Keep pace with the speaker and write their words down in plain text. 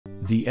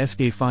The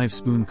SK5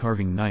 Spoon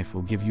Carving Knife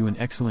will give you an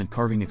excellent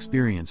carving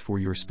experience for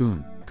your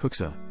spoon,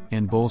 kuksa,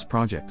 and bowls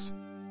projects.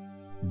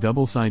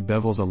 Double-side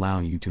bevels allow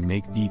you to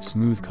make deep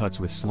smooth cuts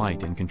with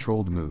slight and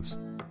controlled moves.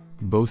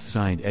 Both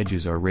side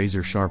edges are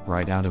razor sharp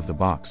right out of the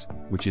box,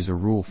 which is a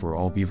rule for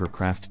all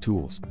beavercraft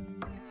tools.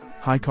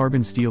 High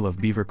carbon steel of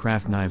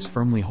beavercraft knives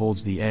firmly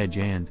holds the edge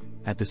and,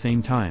 at the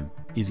same time,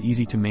 is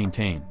easy to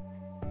maintain.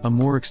 A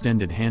more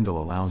extended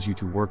handle allows you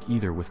to work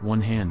either with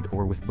one hand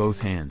or with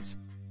both hands.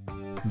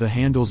 The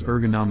handle's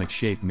ergonomic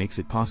shape makes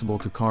it possible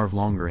to carve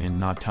longer and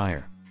not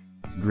tire.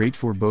 Great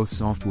for both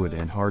softwood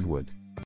and hardwood.